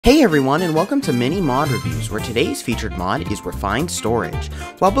Hey everyone, and welcome to Mini Mod Reviews, where today's featured mod is Refined Storage.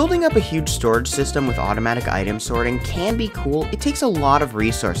 While building up a huge storage system with automatic item sorting can be cool, it takes a lot of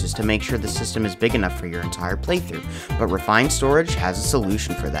resources to make sure the system is big enough for your entire playthrough, but Refined Storage has a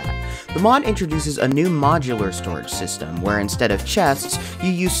solution for that. The mod introduces a new modular storage system, where instead of chests, you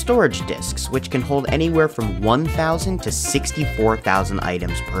use storage disks, which can hold anywhere from 1,000 to 64,000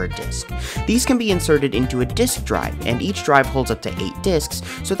 items per disk. These can be inserted into a disk drive, and each drive holds up to 8 disks,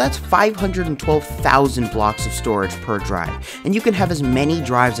 so that's 512,000 blocks of storage per drive, and you can have as many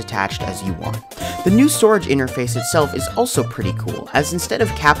drives attached as you want. The new storage interface itself is also pretty cool, as instead of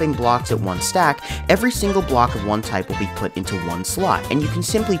capping blocks at one stack, every single block of one type will be put into one slot, and you can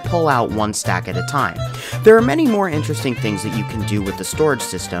simply pull out one stack at a time. There are many more interesting things that you can do with the storage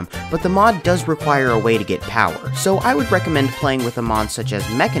system, but the mod does require a way to get power, so I would recommend playing with a mod such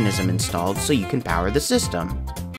as Mechanism installed so you can power the system.